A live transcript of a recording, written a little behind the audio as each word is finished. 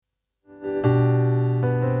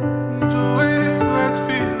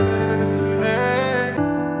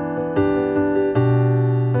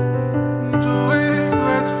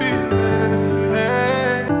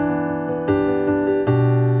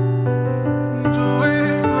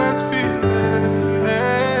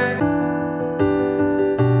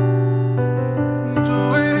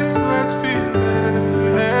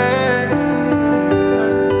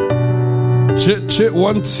Shit,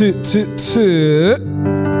 1, 2, 2, 2.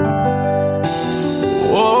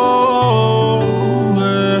 Oh,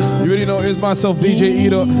 yeah. You already know it's myself, DJ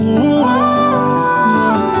Edo.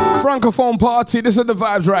 Francophone party, this is the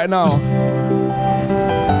vibes right now.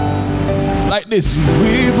 Like this.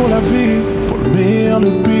 Oui pour la vie, pour le meilleur,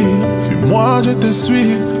 le pire. Fuis-moi, je te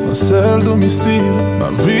suis. Un seul domicile, ma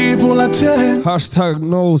vie pour la tienne. Hashtag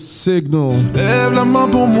no signal. Lève la main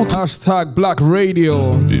pour mon Hashtag black radio.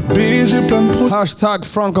 bébé, j'ai plein de projets. Hashtag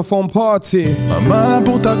francophone party. Ma main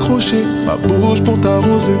pour t'accrocher, ma bouche pour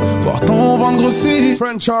t'arroser. Voir ton ventre grossir.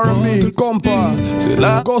 French R&B, compa, c'est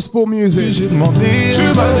là gospel que music. j'ai demandé. Tu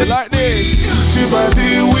m'as dit like this. Tu m'as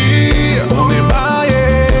dit oui, on est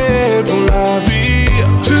mariés pour la vie.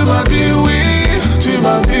 Tu m'as dit oui, tu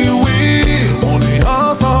m'as dit oui. On est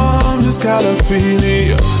ensemble jusqu'à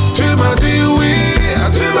l'infini. Tu m'as dit oui,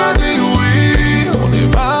 tu m'as dit oui. On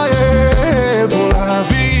est mariés pour la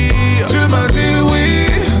vie. Tu m'as dit oui,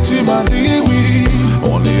 tu m'as dit oui.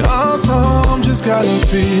 On est ensemble jusqu'à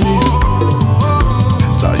l'infini.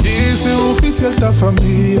 Ça y est, c'est officiel, ta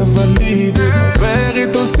famille a validé. Mon père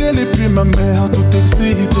est au ciel et puis ma mère tout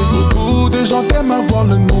excitée. Beaucoup de gens t'aiment avoir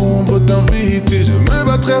le nombre d'invités. Je me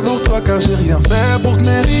battrai pour toi car j'ai rien fait pour te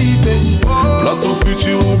mériter. Place au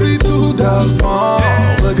futur, oublie tout d'avant.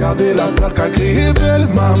 Regardez la plaque qu'a créé belle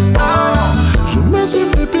maman. Je me suis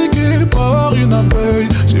fait piquer par une abeille.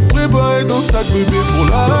 J'ai préparé ton sac bébé pour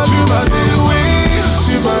la. Tu m'as dit oui,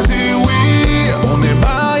 tu m'as dit oui. On est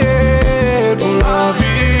mariés pour la vie.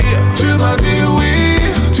 Tu m'as dit oui,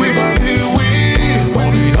 tu m'as dit oui.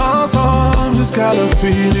 On est ensemble jusqu'à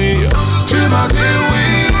l'infini. Tu m'as dit oui,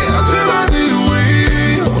 tu m'as dit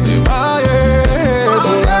oui. On est mariés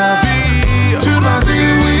pour la vie. Tu m'as dit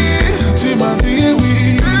oui, tu m'as dit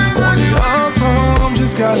oui. On est ensemble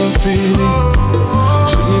jusqu'à l'infini.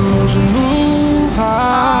 J'ai mis mon genou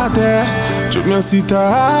à terre. Dieu merci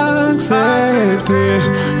t'as accepté.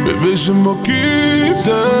 Bébé je m'occupe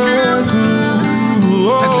de tout.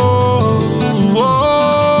 Oh, oh, oh.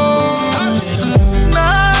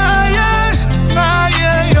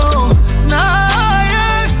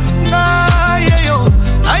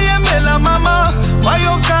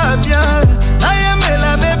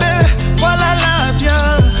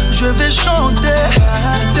 Je vais chanter,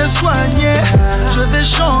 te soigner. Je vais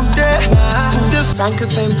chanter pour te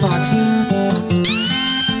Francophone party.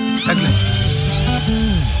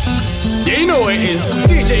 Yeah, you know what it is.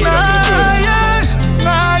 DJ Edo.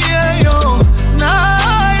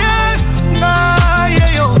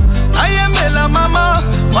 la maman,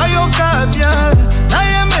 voyons bien.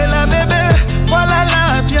 La bébé, voilà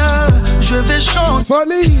la bien. Je vais chanter,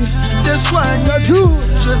 Funny. te soigner.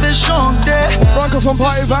 Je vais chanter. Francophone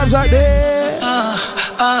party vibes like this.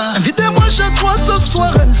 Invitez-moi chez toi ce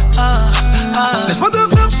soir. Laisse-moi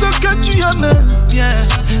te faire ce que tu aimes. Bien.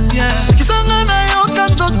 C'est qui s'en a aucun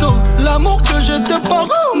toto. L'amour que je te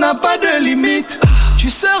porte n'a pas de limite. Tu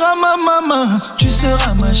seras ma maman, tu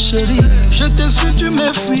seras ma chérie. Je te suis, tu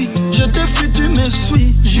me fuis. Je te fuis, tu me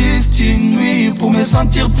suis. Juste une nuit pour me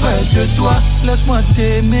sentir près de toi. Laisse-moi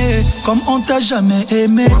t'aimer comme on t'a jamais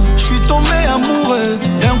aimé. Je suis tombé amoureux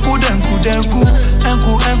d'un coup.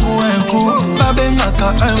 Un coup. Pas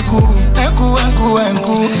benaka un coup. Un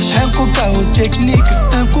coup chaos technique.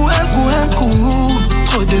 Un coup.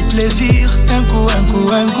 Trop de plaisir. Un coup.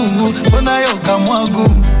 Bonayoka moi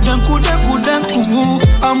goût. D'un coup.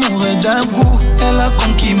 Amoureux d'un coup. Elle a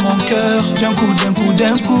conquis mon cœur. D'un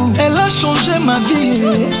coup. Elle a changé ma vie.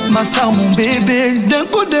 Ma star, mon bébé. D'un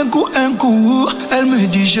coup, un coup. Elle me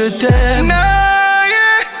dit je t'aime.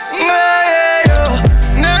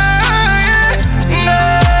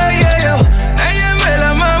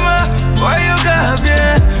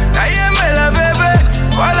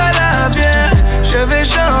 Je vais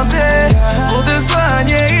chanter pour te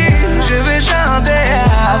soigner. Je vais chanter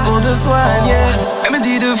pour te soigner. Elle me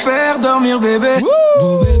dit de faire dormir bébé.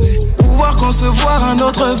 Beau bébé. Pouvoir concevoir un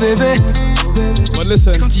autre bébé. But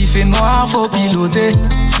listen, Quand il fait noir, faut piloter.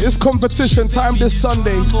 it's competition time this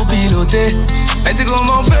Sunday. Faut piloter. Mais c'est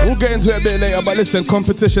comment faire. We'll get into it a bit later, but listen,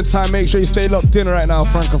 competition time. Make sure you stay locked in right now.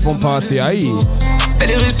 Francophone party, aïe.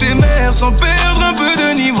 Elle est restée mère sans perdre un peu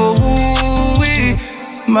de niveau. Oui,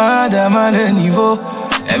 madame a le niveau.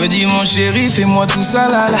 Elle me dit mon chéri, fais-moi tout ça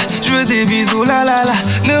là là. Je veux des bisous là là là.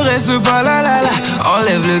 Ne reste pas là là là.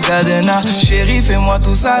 Enlève le cadenas. Chéri, fais-moi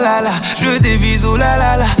tout ça là là. Je veux des bisous là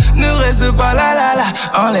là là. Ne reste pas là là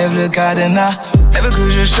là. Enlève le cadenas. Elle veut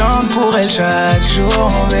que je chante pour elle chaque jour,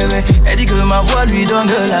 mon bébé. Elle dit que ma voix lui donne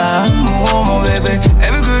de l'amour, mon bébé.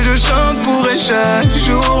 Elle veut que je chante pour elle chaque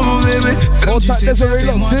jour, mon bébé. Hold tight, Desiree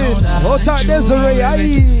locked in. Hold tight, Desiree,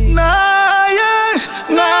 aïe. Nah, yeah.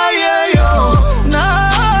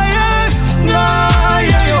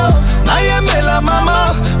 la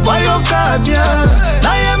maman, voyons qu'à bien.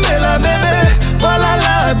 La bébé, voilà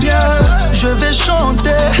la bien. Je vais chanter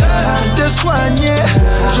pour te soigner.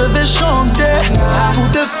 Je vais chanter pour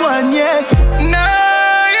te soigner.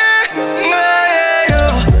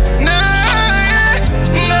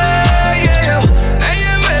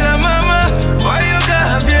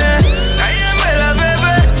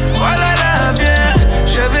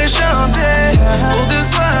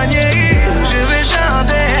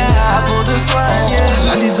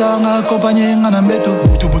 La Lisa m'a accompagné ngana mbeto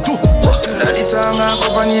butu butu. La Lisa m'a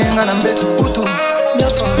accompagné ngana mbeto butu.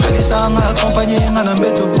 La Lisa m'a accompagné ngana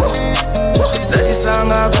mbeto. La Lisa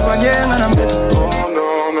m'a accompagné ngana mbeto.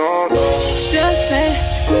 Je te le fais,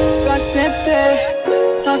 je peux accepter.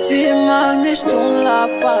 Ça fait mal mais je tourne la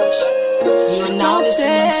page. Je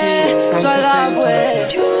tentais, je dois l'avouer.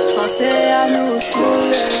 Je pensais à nous tous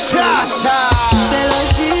les jours. C'est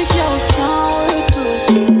logique, y'a aucun retour.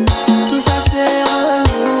 Tout ça c'est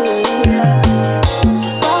relou.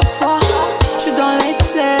 Parfois, je suis dans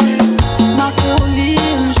l'excès. Ma folie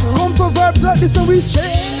me joue. On peut vibes like this and we say. Je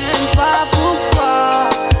sais même pas pourquoi.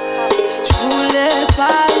 Je voulais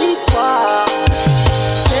pas y croire.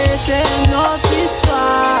 C'était notre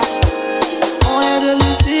histoire. On est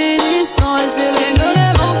devenus si distants et c'est j'ai donné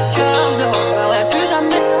mon cœur, je le referai plus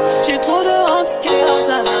jamais. J'ai trop de rancœur,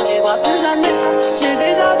 ça n'arrivera plus jamais. J'ai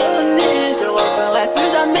déjà donné, je le referai plus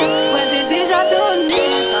jamais. Ouais, j'ai déjà donné,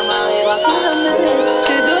 ça m'arrivera plus jamais.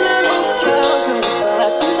 J'ai donné mon cœur, je le referai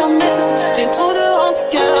plus jamais. J'ai trop de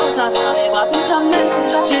rancœur, ça n'arrivera plus jamais.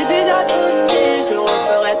 J'ai déjà donné, je le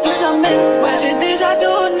referai plus jamais. Ouais, j'ai déjà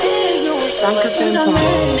donné, je le referai plus jamais.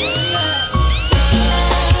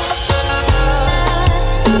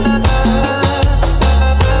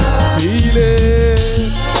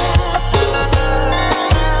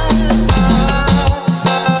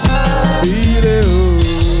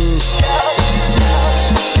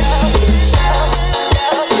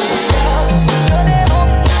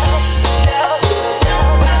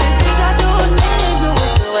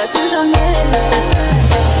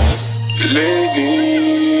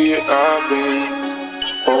 Lately, I've been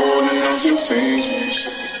holding on to things we say.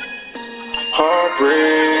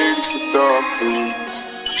 Heartbreaks, a dark blue.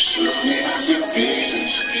 Shouldn't have to be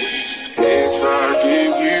this. If I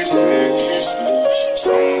give you space,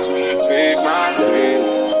 someone's gonna take my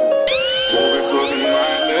place. Because of my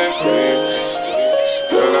mistakes,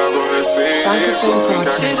 girl, I'm gonna say this.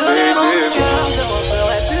 J'ai donné mon cœur, je ne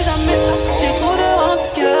referai plus jamais. J'ai trop de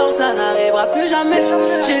rancœur, ça n'arrivera plus jamais.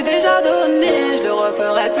 J'ai déjà donné, je le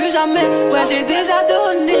referai plus jamais. Ouais, j'ai déjà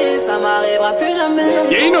donné, ça m'arrivera plus jamais.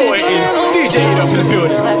 Yeah, you know it is. DJ it up in the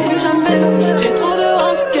building. Plus jamais. J'ai trop de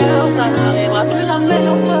rancœur, ça n'arrivera plus jamais.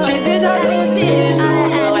 J'ai déjà donné, je le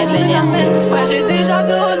referai plus jamais. Ouais, j'ai déjà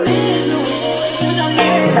donné, je le referai plus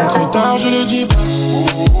jamais. Trop tard, je le dis pas.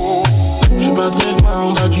 Je battrai le pas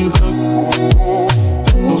en bas du bloc.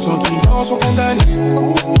 Nos sentiments sont condamnés.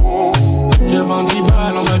 Je vends 10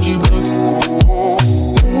 balles en bas du bloc.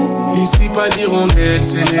 Ici pas d'hirondelle,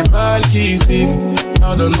 c'est les balles qui sifflent.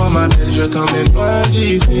 Pardonne-moi ma belle, je t'emmène loin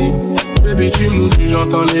d'ici. Baby tu m'oublies,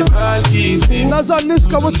 j'entends les balles qui sifflent. Nazan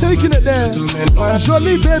Niska, we're taking it there.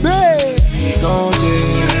 Jolie bébé.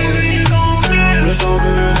 Je me sens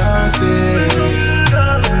menacé.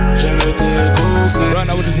 J'aime tes conseils. Right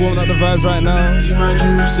now we're just warming up the vibes right now.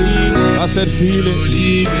 I said feel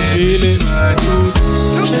it, feel it.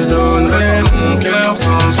 Je te donnerai mon cœur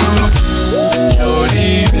sans souci.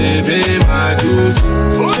 Jolie bébé ma douce.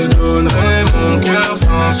 Je te donnerai mon cœur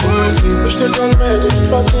sans souci. Je te le donnerai de toute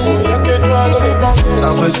façon. Y'a que toi dans mes pensées.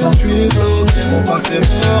 L'impression que je suis bloqué, mon passé me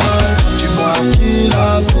rattrape. Tu vois qu'il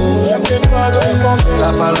la faut. Y'a que toi dans mes pensées.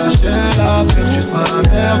 T'as pas lâché l'affaire, tu seras la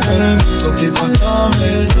mère de nous. T'oublie pas comme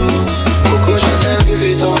les autres. Coco Chanel Louis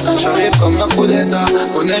Vuitton, j'arrive comme un coup d'état.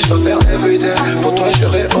 Honnête, je dois faire everyday. Pour toi, je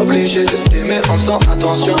serais obligé de t'aimer en faisant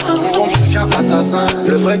attention. Je me trompe, je deviens assassin.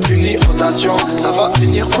 Le vrai qu'une irritation, ça va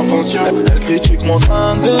finir en pension. Elle critique mon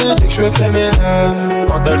train de vie, dit que je suis criminel.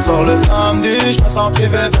 Quand elle sort le samedi, je me sens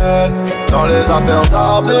privé d'elle. J'suis dans les affaires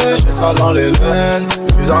d'arbées, j'ai ça dans les veines.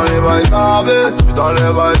 J'suis dans les bails d'arbées, j'suis dans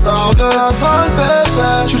les bails d'arbées. J'suis de la salle bébé,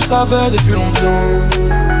 tu le savais depuis longtemps.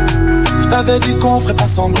 J't'avais dit qu'on ferait pas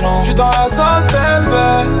semblant. J'suis dans la zone bébé,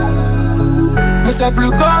 mais c'est plus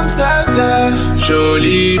comme c'était.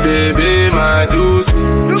 Jolie bébé ma douce.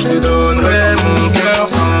 Je te donnerai mon cœur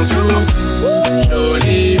sans souci.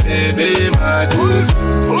 Jolie bébé ma douce.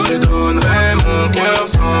 Je te donnerai mon cœur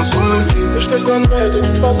sans souci. Et je te le donnerai de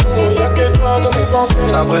toute façon, y'a que toi dans mes pensées.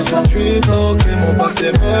 L'impression que je suis bloqué, mon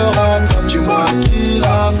passé me rattrape. Dis-moi qui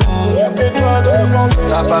la faut. Y'a que toi dans mes pensées.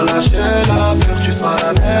 T'as pas lâché l'affaire, tu seras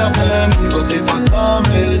la merde même. Toi t'es pas comme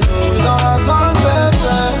les autres. Dans la zone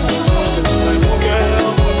bébé. Je te donnerai mon cœur,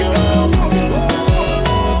 mon cœur, mon cœur.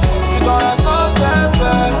 Je suis dans la zone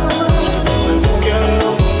bébé. Je te donnerai mon cœur,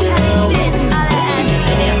 mon cœur.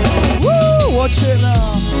 Woo, watch it now.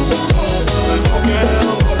 Je te donnerai mon cœur,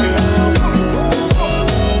 mon cœur.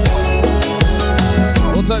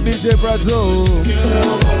 What's up, DJ Brazzo?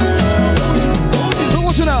 So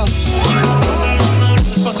what you now?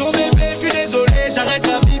 Pardon bébé, je suis désolé, j'arrête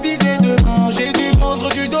la bibidée demain. J'ai dû prendre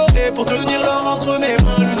du doré pour tenir l'or entre mes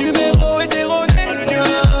mains. Le numéro est erroné,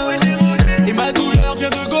 et ma douleur vient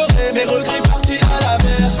de gorer. Mes regrets partis à la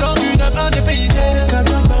mer. Sors d'une œuvre indépaysée,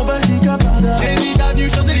 4 par balle, 10 par j'hésite avenue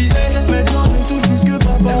Champs-Élysées. Maintenant je touche plus que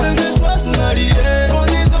papa. Elle veut que je sois son allié. Prends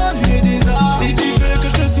des ennuis et des arts. Si tu veux que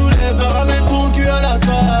je te soulève, bah ramène ton cul à la salle.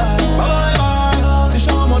 C'est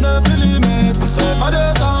chambre en 9 mm, vous serez pas de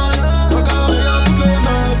taille.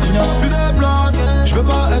 Il n'y a plus de place, je veux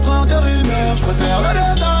pas être intérimaire, je préfère le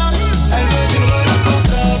détail. Elle veut une relation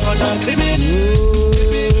stable, pas d'un criminel.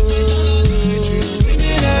 Bébé, je traite dans la nuit, je suis un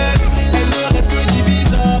criminel. Elle ne rêve que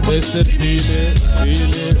d'Ibiza, pas de criminel. Le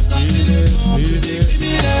sang, c'est le sang, que des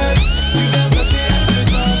criminels. Tu verses elle fait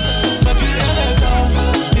ça, pas tu RSA.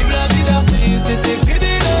 Vive la vie d'artiste et ses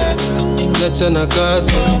privilèges. Let's on a cut.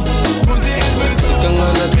 Posez elle veut ça,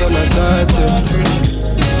 let's on a cut.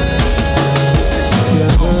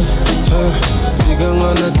 Siganga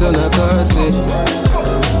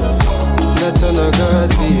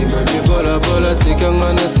natanakati baby bola bola siganga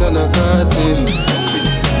natanakati.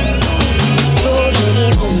 Non je ne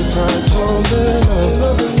vais pas tomber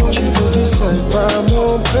là. Tu veux du sel par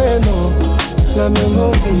mon prénom. La même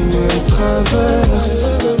envie me traverse.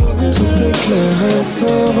 Tout est clair et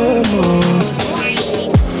sans romance.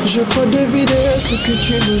 Je crois deviner ce que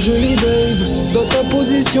tu veux, jolie babe. Dans ta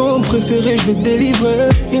position préférée, je vais te délivrer.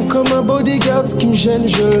 Et comme un bodyguard, ce qui me gêne,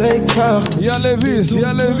 je l'écarte. Y'a les vis,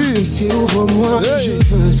 y'a les vis. Et ouvre-moi, hey.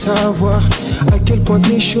 Je veux savoir à quel point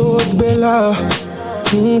t'es chaude, Bella.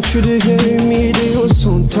 Tu deviens humide et au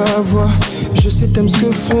son de ta voix. Je sais t'aimes ce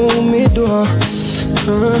que font mes doigts.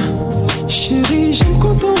 Chérie, j'aime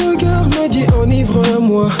quand ton regard me dit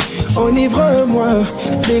enivre-moi, enivre-moi,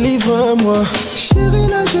 délivre-moi. Chérie,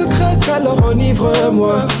 là je craque, alors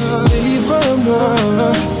enivre-moi, délivre-moi.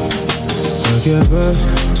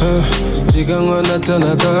 Ziganga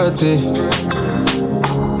natanakati,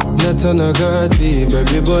 natanakati.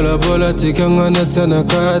 Baby bola bola, ziganga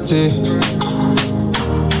natanakati.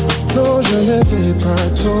 Non, je ne vais pas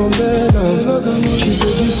tomber là. Tu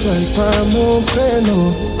veux du sale, pas mon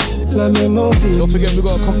prénom. La même envie. Don't forget we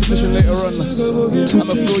got a competition later on.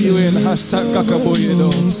 I'ma throw you in #Kakaboy, you know.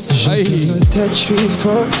 La tête, je suis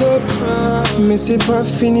fucked up. Mais c'est pas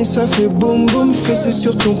fini, ça fait boum boum. Fessé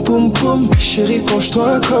sur ton poum poum. Chérie,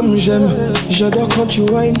 penche-toi comme j'aime. J'adore quand tu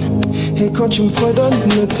whines. Et quand tu me fredonnes,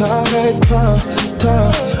 ne t'arrête pas.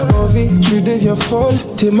 T'as envie, tu deviens folle.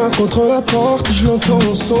 Tes mains contre la porte, je l'entends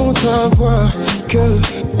au son ta voix. Que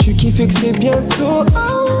tu kiffes et que c'est bientôt.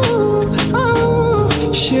 Oh, oh.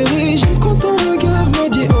 Chérie, j'aime quand ton regard me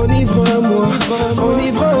dit enivre-moi,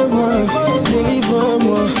 enivre-moi,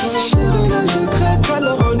 délivre-moi. Chérie, là je craque,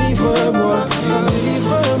 alors enivre-moi,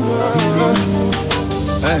 délivre-moi.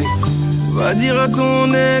 Hey, va dire à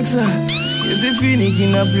ton ex que c'est fini,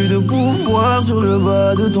 qu'il n'a plus de pouvoir sur le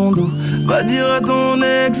bas de ton dos. Va dire à ton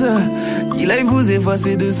ex qu'il aille vous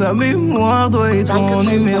effacer de sa mémoire, toi et ton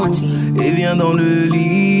numéro. Et viens dans le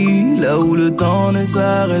lit, là où le temps ne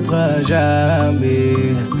s'arrêtera jamais.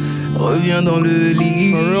 Reviens dans le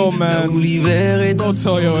lit, là où l'hiver est dans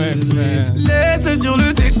son laisse-le sur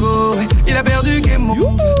le déco, il a perdu Kémo.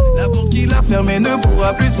 La porte qu'il a fermée ne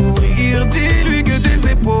pourra plus s'ouvrir. Dis-lui que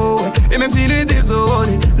tes épaules, et même s'il est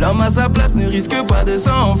désolé, l'homme à sa place ne risque pas de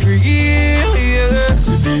s'enfuir.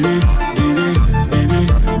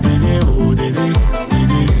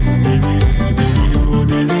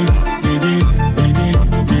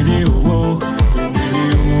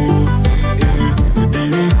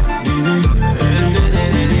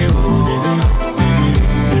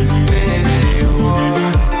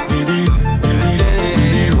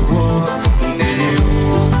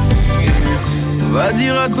 Va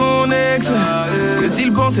dire à ton ex que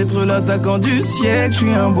s'il pense être l'attaquant du siècle, je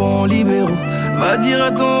suis un bon libéraux. Va dire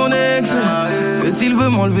à ton ex que s'il veut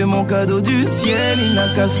m'enlever mon cadeau du ciel, il n'a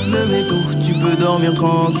qu'à se lever tôt. Tu peux dormir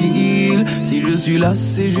tranquille, si je suis là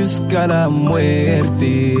c'est jusqu'à la muerte.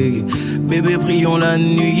 bébé prions la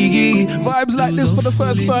nuit. Vibes like this for the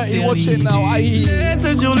first 30, watch it now, aïe.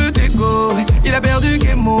 Laisse sur le déco, il a perdu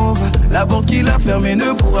game over. La porte qu'il a fermée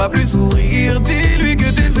ne pourra plus s'ouvrir. Dis-lui que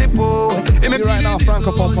tes épaules. Et même right now,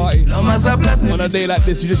 Francophone party. L'homme à sa place. On a day like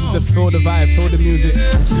this, you just need to feel the vibe, feel the music.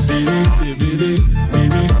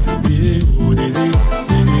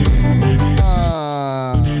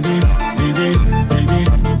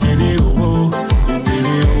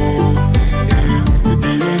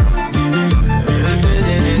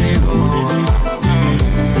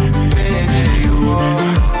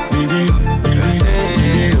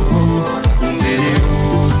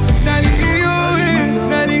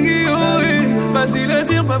 Facile à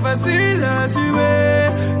dire, pas facile à assumer.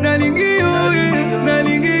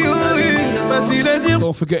 Facile à dire.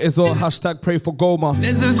 Don't forget it's all hashtag pray for Goma.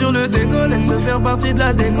 Laisse-le sur le déco, laisse-le faire partie de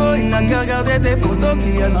la déco. Il n'a qu'à regarder tes photos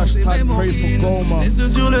qui annoncent ses mémories. Laisse-le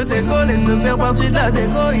sur le déco, laisse-le faire partie de la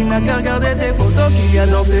déco. Il n'a qu'à regarder tes photos qui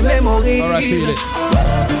annoncent ses mémories. Alright, feel it.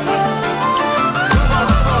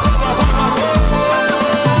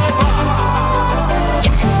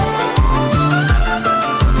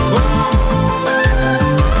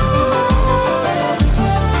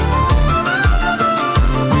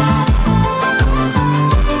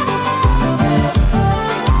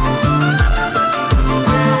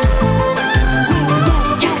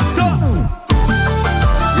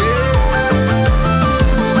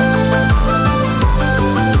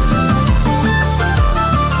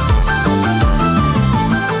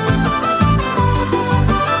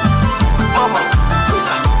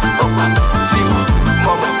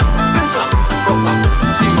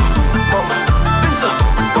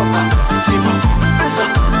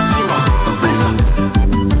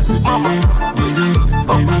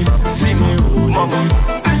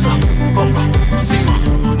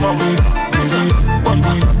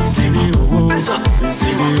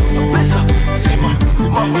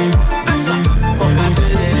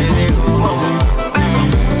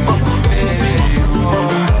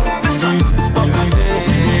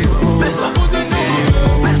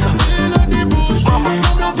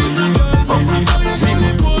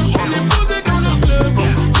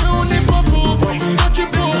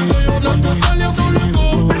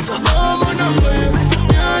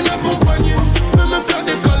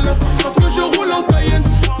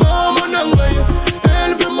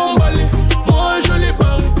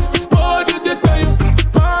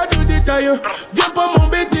 Viens pas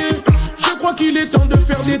m'embêter, je crois qu'il est temps de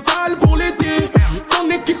faire des tales pour l'été. Ton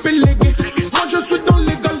équipe est léguée, moi je suis dans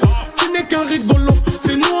l'égal. Tu n'es qu'un rigolo,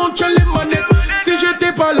 c'est nous on tient les manettes. Si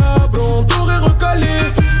j'étais pas là, bro, on t'aurait recalé.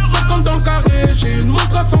 50 dans le carré, j'ai une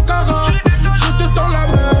montre à 100 carats. Je te tends la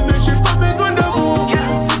main, mais j'ai pas besoin de mots.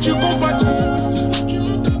 Si tu compatis, c'est sûr tu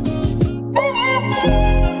montes à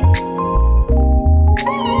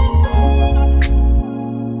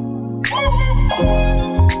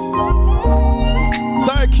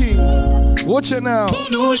Watch it now. Pour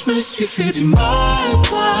nous, je me suis fait du mal.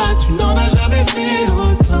 Toi, tu n'en as jamais fait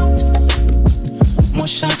autant. Moi,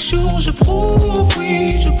 chaque jour, je prouve,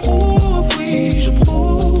 oui, je prouve, oui, je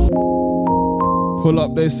prouve. Pull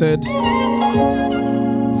up, they said.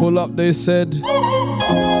 Pull up, they said.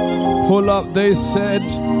 Pull up, they said.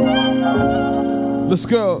 Let's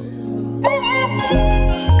go.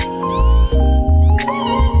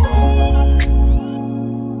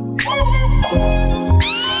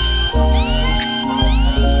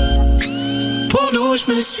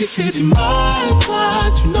 Je me suis fait du mal, toi,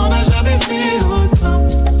 tu n'en as jamais fait autant.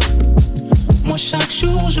 Moi, chaque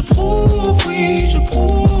jour, je prouve, oui, je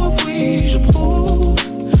prouve, oui, je prouve.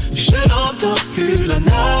 Je n'entends plus la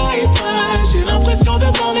night, j'ai l'impression de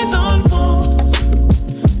voler dans le vent.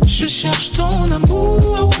 Je cherche ton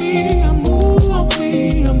amour, oui, amour,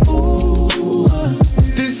 oui, amour.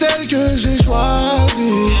 T'es celle que j'ai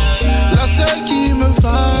choisie, la seule qui me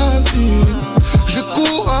fascine. Je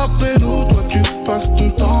cours après nous, toi tu passes ton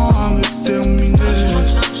temps à me terminer.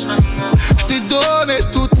 Je t'ai donné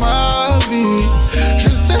toute ma vie, je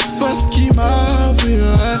sais pas ce qui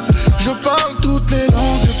m'arriverait. Je parle toutes les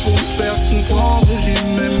langues pour me faire comprendre, j'ai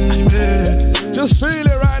même mimé. Just feel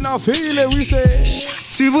it right now, feel it, we say.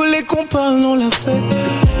 Tu voulais qu'on parle, on l'a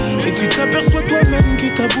fait. Et tu t'aperçois toi-même que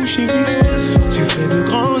ta bouche est vide. Tu fais de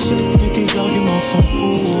grands gestes, mais tes arguments sont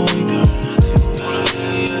pourris.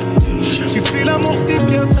 Tu fais l'amour, c'est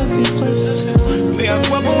bien, ça c'est vrai. Mais à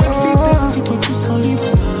quoi bon être fidèle si toi tu te sens libre?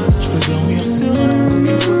 Je peux dormir serein,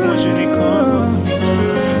 aucune faute, moi je déconne.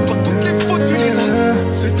 Toi toutes les fautes tu les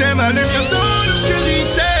as. C'était ma lumière dans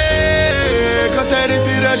l'obscurité. Quand elle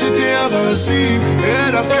était là j'étais invincible. Et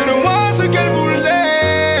elle a fait de moi ce qu'elle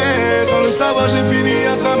voulait. Sans le savoir savoir j'ai fini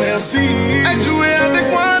à sa merci. Elle jouait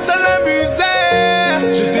avec moi, ça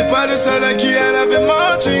l'amusait. J'étais pas le seul à qui elle avait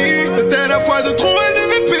menti. Peut-être la fois de trop, elle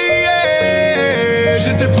devait payer.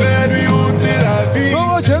 J'étais prêt à lui ôter la vie.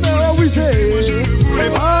 Moi je ne voulais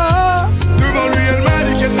pas. Devant lui elle m'a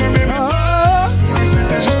dit qu'elle ne m'aimait pas. Pour lui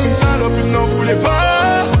c'était juste une salope, il n'en voulait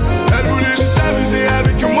pas. Elle voulait juste s'amuser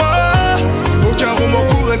avec moi. Aucun roman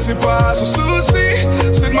pour elle, c'est pas son souci.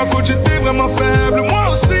 C'est de ma faute, j'étais vraiment faible,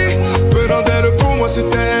 moi aussi. Venant d'elle pour moi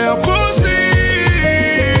c'était impossible.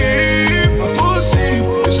 Impossible.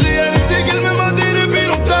 Je réalisais qu'elle me mentait depuis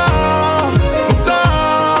longtemps.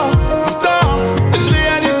 Longtemps, longtemps. Je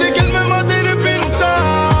réalisais qu'elle me mentait depuis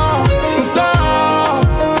longtemps. Longtemps,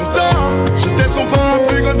 longtemps. J'étais son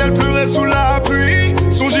parapluie quand elle pleurait sous la pluie.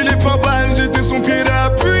 Son gilet pare-balles, j'étais son pied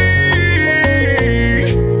d'appui.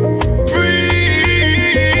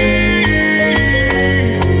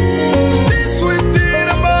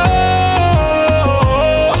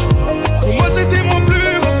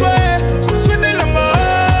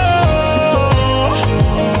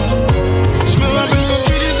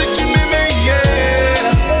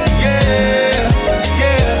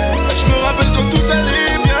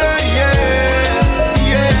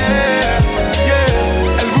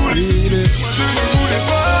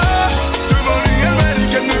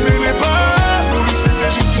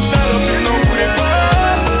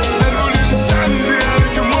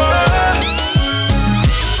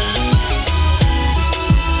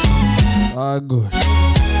 À gauche,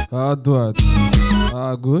 à droite,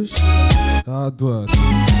 à gauche, à droite.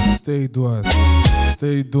 Stay droite,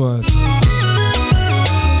 stay droite.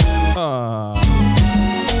 Ah.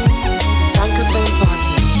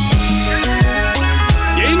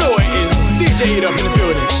 Yeah, you know what it is. DJ it up in the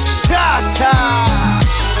building. Shut-up.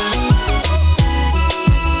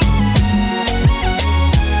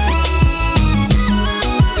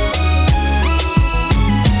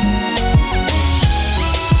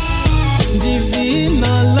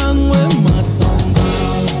 Divina langwe masanga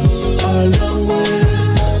alangwe.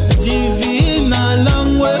 Divina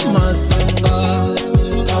langwe masanga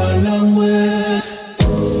alangwe.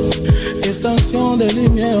 Extinction des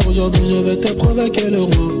lumières, aujourd'hui je vais te provoquer le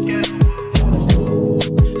roi.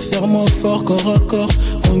 Serre-moi fort, corps à corps,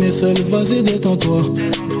 on est seul, vas-y détends-toi.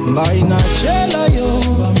 Baina chela yo,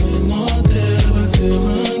 va menote, va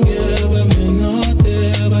serangue, va menote,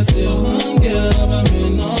 va serangue, va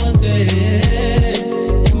menote.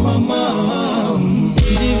 Mama,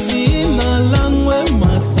 divina langwe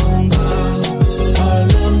masanga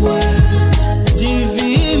alangwe.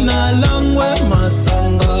 Divina langwe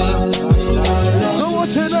masanga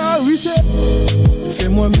alangwe.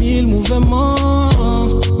 Fais-moi 1000 mouvements,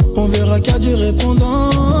 on verra qu'à du répondant.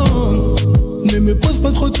 Ne me pose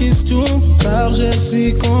pas trop de questions, car je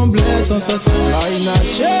suis comblé de sensations. Aïna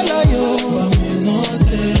chela yo, va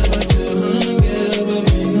menote, va serangue, va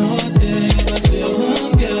menote, va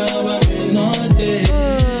serangue, va menote.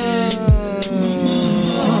 Mama,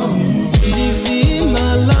 divina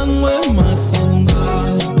langwe masanga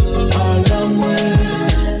alangwe.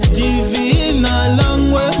 Divina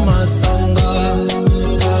langwe masanga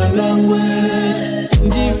alangwe.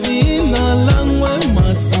 Divina langwe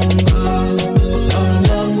masanga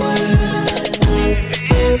alangwe.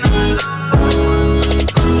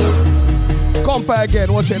 Compare again,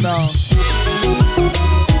 watch it now.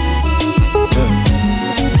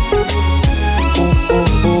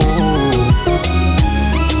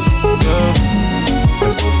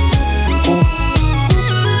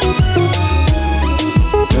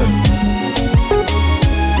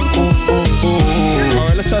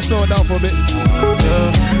 Alright, let's try slow it down for a bit.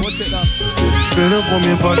 Watch it now. Je fais le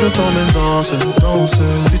premier pas, je t'emmène danser.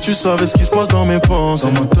 Si tu savais ce qui se passe dans mes pensées,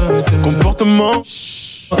 dans ma tête, comportement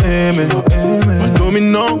aimé, mal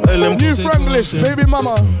dominant, elle aime New Franglish, baby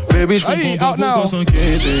mama. Baby, je comprends pas pourquoi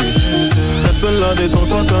s'inquiéter. Reste là,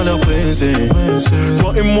 détends-toi, t'as l'air pressé.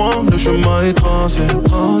 Toi et moi, le chemin est tracé.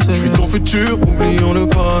 Je suis ton futur, oublions le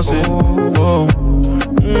passé.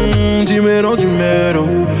 Dis-mélo, dis-mélo.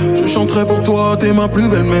 Je chanterai pour toi, t'es ma plus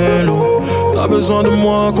belle mélo. T'as besoin de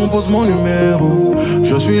moi, compose mon numéro.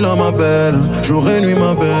 Je suis là, ma belle, jour et nuit,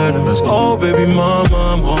 ma belle. Oh baby,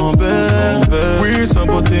 maman me rend belle. Oui, sa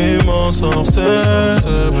beauté m'en sorcelle.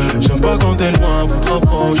 J'aime pas quand t'es loin, faut te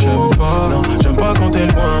rapprocher. Non, j'aime pas quand t'es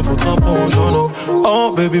loin, faut te rapprocher.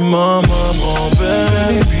 Oh baby, maman me rend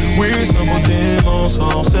belle. Oui, sa beauté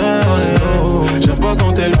m'ensorcelle. J'aime pas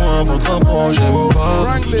quand t'es loin, votre approche, j'aime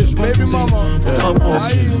pas. Votre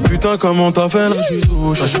approche. Putain, comment t'as fait là, j'suis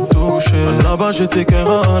touché. Là-bas, j'étais qu'un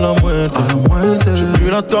à la moitié. J'ai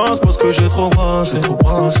plus la tasse parce que j'ai trop brassé.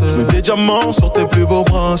 J'mets des diamants sur tes plus beaux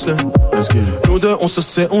bracelets. Nous deux, on se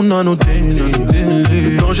sait, on a nos délits.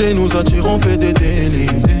 Le danger nous attire, on fait des délits.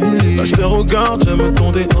 Là, je te regarde, j'aime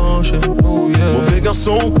ton déhanché. Mauvais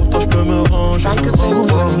garçon, pour toi, j'peux me ranger.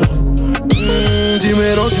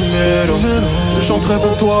 Dis-mélo, je chanterai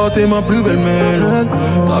pour toi, t'es ma plus belle mélodie.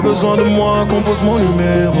 T'as besoin de moi, compose mon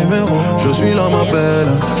numéro. Je suis là ma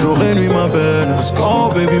belle, jour et nuit ma belle. Let's go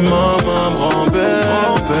baby mama,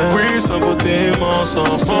 grand-père. Oui, sa beauté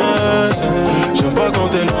m'ensorcelle. J'aime pas quand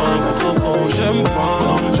t'es loin, votre approche, j'aime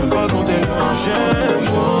pas quand t'es loin, j'aime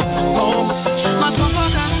pas. Ma 3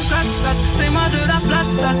 4, fais-moi de la place.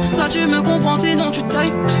 Ça tu me comprends, sinon tu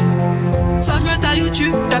tailles. Ça me taille où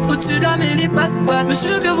tu tapes au-dessus de la mêlée, les pattes.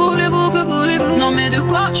 Monsieur, que voulez-vous? Non mais de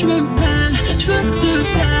quoi je me mêle? Je veux te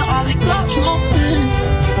plaire, avec toi je m'en mêle.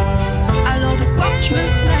 Alors de quoi je me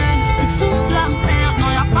mêle? Il faut de la merde, non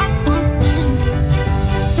y'a pas de problème.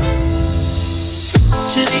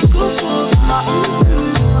 Chérie coco,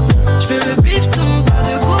 je veux le bifton, pas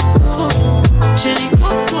de coco. Chérie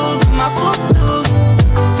coco, ma photo.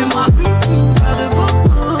 Fais-moi pas de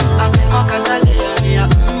bobo. Appelle-moi Catalina.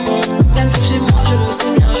 T'aimes toucher moi, je le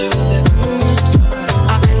sais bien, je le sais.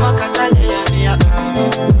 Appelle-moi Catalina.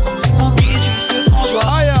 Pour qui tu te prends joie.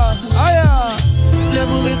 Le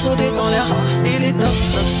bourg est trop dans l'air, il est top.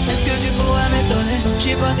 Est-ce que tu pourrais m'étonner?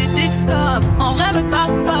 J'sais pas si t'es top. En vrai me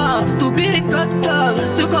parle pas. T'oublies les codes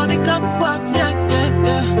de corps des capables.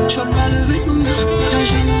 J'vois pas le vaisseau mur.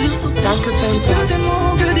 J'ai nous sans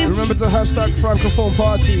Remember to hashtag Francophone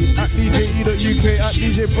Party at DJ.UK at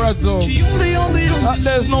DJ Brazzo. At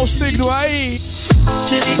There's No Signal, aïe.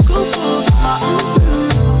 Chérie coco,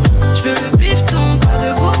 je veux le bifton, pas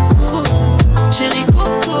de bobo. Chérie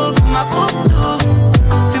coco, ma photo.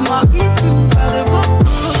 Fais-moi pas de bobo.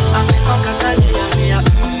 Appelle-moi Catalina.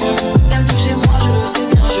 T'aimes toucher moi, je le sais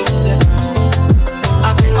bien, je le sais.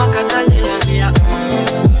 Appelle-moi Catalina.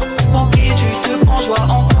 Pour qui tu te prends joie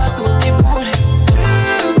en toi, tout est brûlé.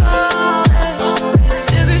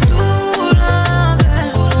 J'ai vu tout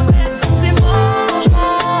l'inverse. C'est moi, je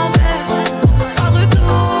m'en vais. Pas de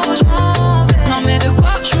tout, je m'en vais. Non mais de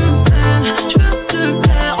quoi je me peine? Je veux te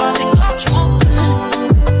plaire, avec toi je m'en peine.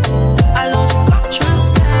 Alors de quoi je me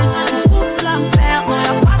peine? Il faut de la merde, non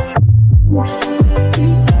y'a pas de...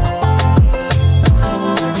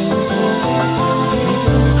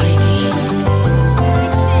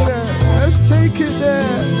 Let's take it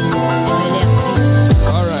there.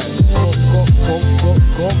 Alright,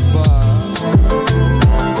 go back.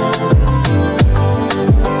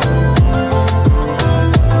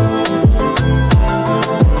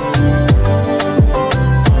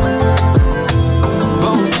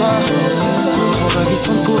 Bonsoir, trop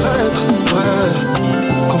ravissante pour être vrai.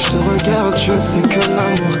 Quand je te regarde, je sais que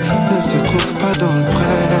l'amour ne se trouve pas dans le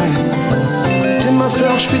pré. T'es ma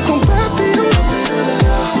fleur, je suis ton papillon.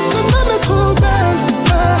 Ton âme est trop belle.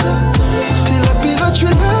 T'es la pilote, je suis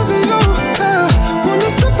l'avion. On ne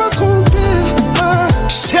s'est pas trompé.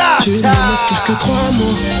 Tu ne m'inspires que 3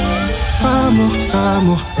 mots. Amour,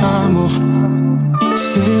 amour, amour.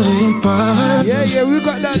 Serré par rêve. Yeah, we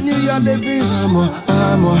got that New Year living.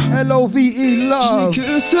 À moi. L-O-V-E, love. Je n'ai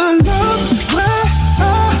que seul love vrai à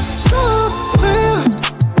t'offrir.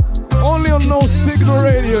 Only on No Signal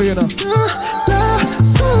Radio, you know.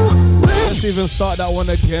 Let's even start that one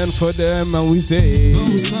again for them and we say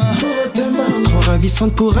trop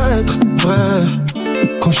ravissante pour être vrai.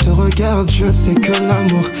 Quand je te regarde, je sais que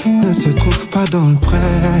l'amour ne se trouve pas dans le pré.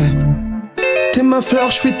 T'es ma fleur,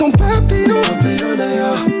 je suis ton papillon.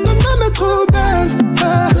 Ton âme est trop belle.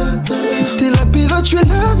 T'es la pilote, je suis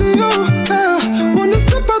l'avion. On ne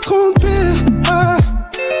s'est pas trompé.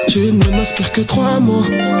 Tu ne m'inspires que 3 mots.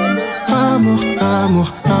 Amour,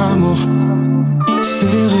 amour, amour.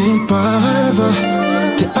 Serré par rêve.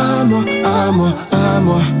 T'es à moi, à moi, à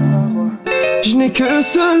moi. Je n'ai que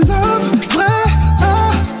ce love vrai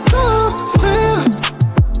à t'offrir.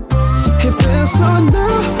 Et personne ne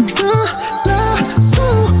te la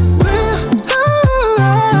s'ouvrir.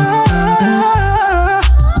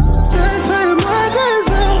 C'est toi et moi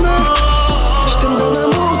désormais. Je t'aime d'un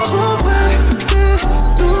amour trop vrai. Et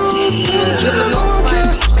tout ce qui te manquait.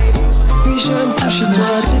 Oui, j'aime toucher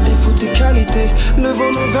toi, tes défauts, tes qualités.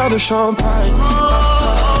 Levons nos verres de champagne.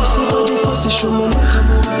 C'est vrai, des fois c'est chaud, mon autre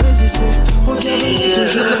amour a résisté. Regarde, on est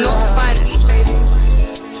toujours là.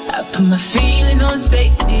 I put my feelings on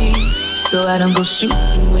safety, so I don't go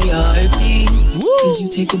shooting where your heart be. Cause you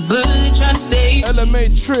take a bullet trying to save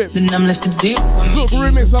LMA trip. Then I'm left to deal. Look,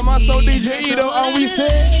 remix by my soul DJ Edo, and we say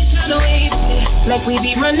like we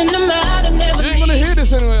be running them out and never. You ain't gonna hear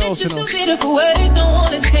this anywhere else, It's you know. just too beautiful words, don't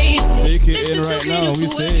wanna taste it. Take it It's in just right too now, we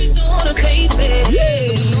beautiful say. words, don't wanna face it.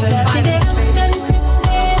 But I think that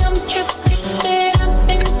I'm tripping, I'm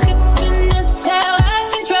thin skipping. That's how I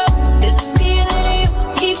control this feeling.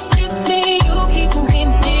 You keep flipping, you keep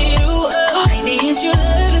moving it. Maybe it's your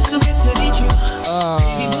love, it's too good to be true.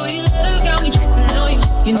 Baby boy, your love got me tripping on you.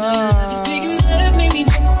 You know your love is big enough, made me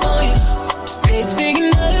trip on you. It's big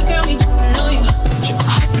enough, got me tripping on you.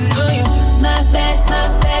 Tripping on you. My bad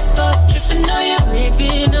for tripping on you.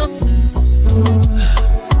 Ripping on you.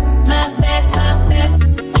 My bad,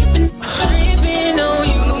 tripping, ripping on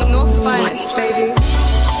you. North Finest, baby.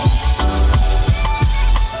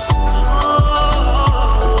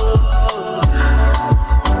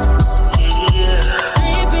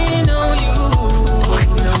 Ripping on you.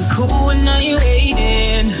 I'm cool when now you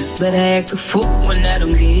hating, but I act a fool when I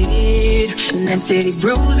don't get it. And I'm steady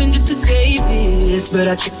bruising just to save this, but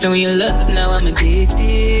I tripped on your love, now I'm addicted.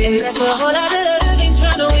 And that's a whole lot of love, ain't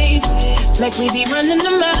trying to waste it. Like we be running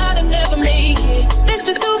them out and never make it. That's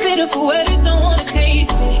just too beautiful words, don't wanna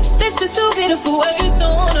taste it. That's just too beautiful words,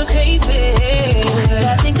 don't wanna taste it. But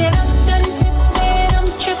I think that I'm done tripping, I'm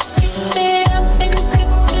tripping, I'm thin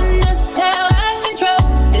skipping. That's how I control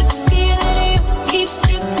this feeling. You keep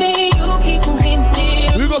flipping, you keep moving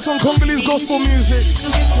it. We got some Congolese gospel music.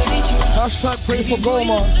 Hashtag pray for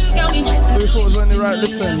Goma. So we thought it was only right.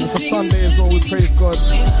 Listen, it's a Sunday as well, we praise God.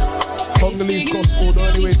 Congolese gospel, the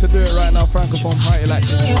only way to do it right now, Francophone party like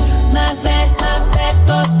this. My bad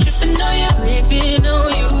for tripping on you, ripping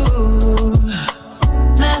on you.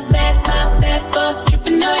 My bad for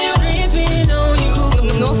tripping on you, ripping on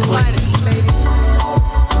you. North Finest, baby.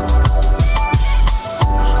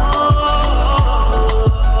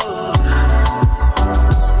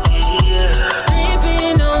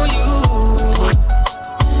 Ripping on you.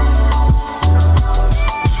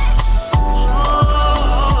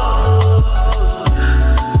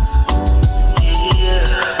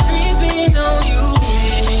 Ripping on you.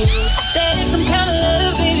 That is some kind of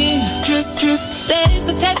love, baby. Drip, drip. That is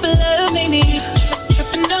the type of love, baby.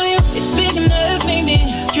 Tripping on you. It's big enough, baby.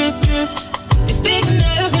 Drip, drip. It's big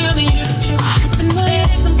enough, baby. Tripping on you.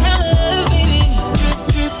 That is some kind of love, baby.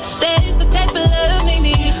 Drip, drip. That is the type of love,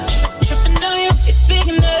 baby. Tripping on you. It's big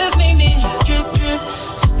enough, baby. Drip, drip.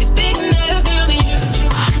 It's big enough, baby.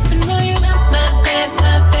 Tripping on you. My bad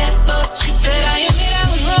for tripping. I admit I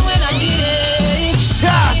was wrong when I did it.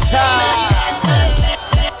 Shut up.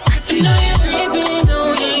 Tripping on you, tripping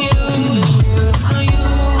on you,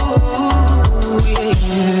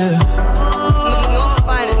 yeah. North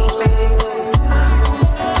Finest, baby.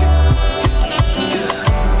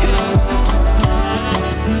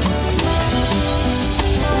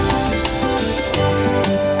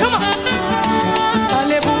 Come on.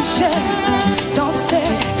 Allez bouger, danser.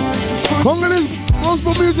 Congolese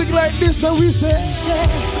gospel music like this, and we say.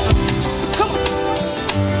 Come on.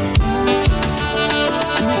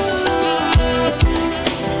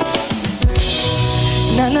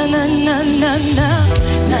 Na na na na na na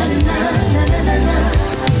na na na na na na.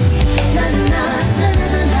 Na na na na na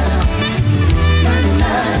na na. Na na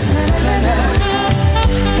na na na na na.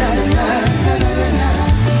 Na na na na na na.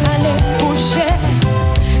 Allez bouger,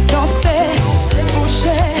 danser,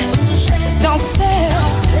 bouger, danser,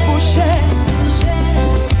 bouger.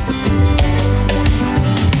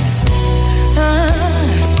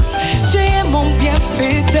 Tu es mon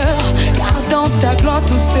bienfaiteur, car dans ta gloire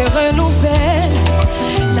tout se renouvelle.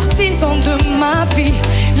 L'artisan de ma vie,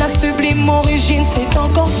 la sublime origine, c'est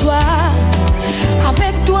encore toi.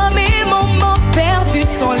 Avec toi, mes moments perdus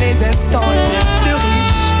sont les instants les plus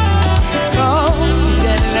riches. Oh,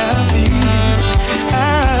 fidèle ami,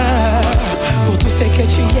 pour tout ce que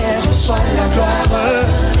tu es, reçois la gloire.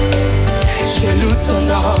 Je loue ton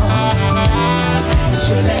nom,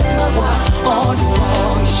 je lève ma voix en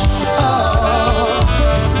louange. Oh,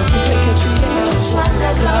 pour tout ce que tu es, reçois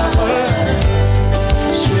la gloire.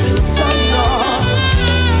 Je loue ton nom,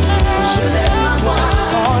 je lève ma voix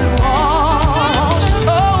en louange.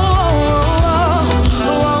 Oh, oh, oh,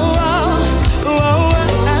 oh, oh, oh, oh.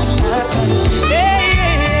 Hey,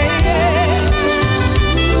 hey, hey.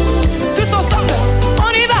 Tous ensemble,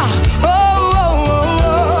 on y va. Oh, oh,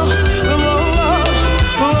 oh, oh, oh,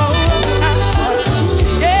 oh, oh, oh.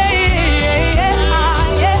 Yeah, yeah, yeah,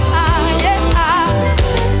 yeah.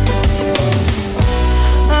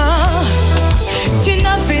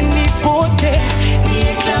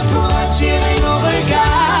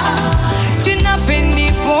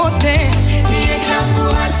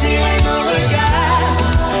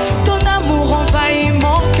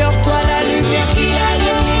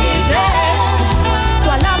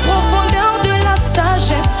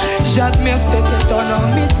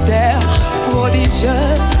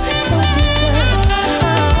 Je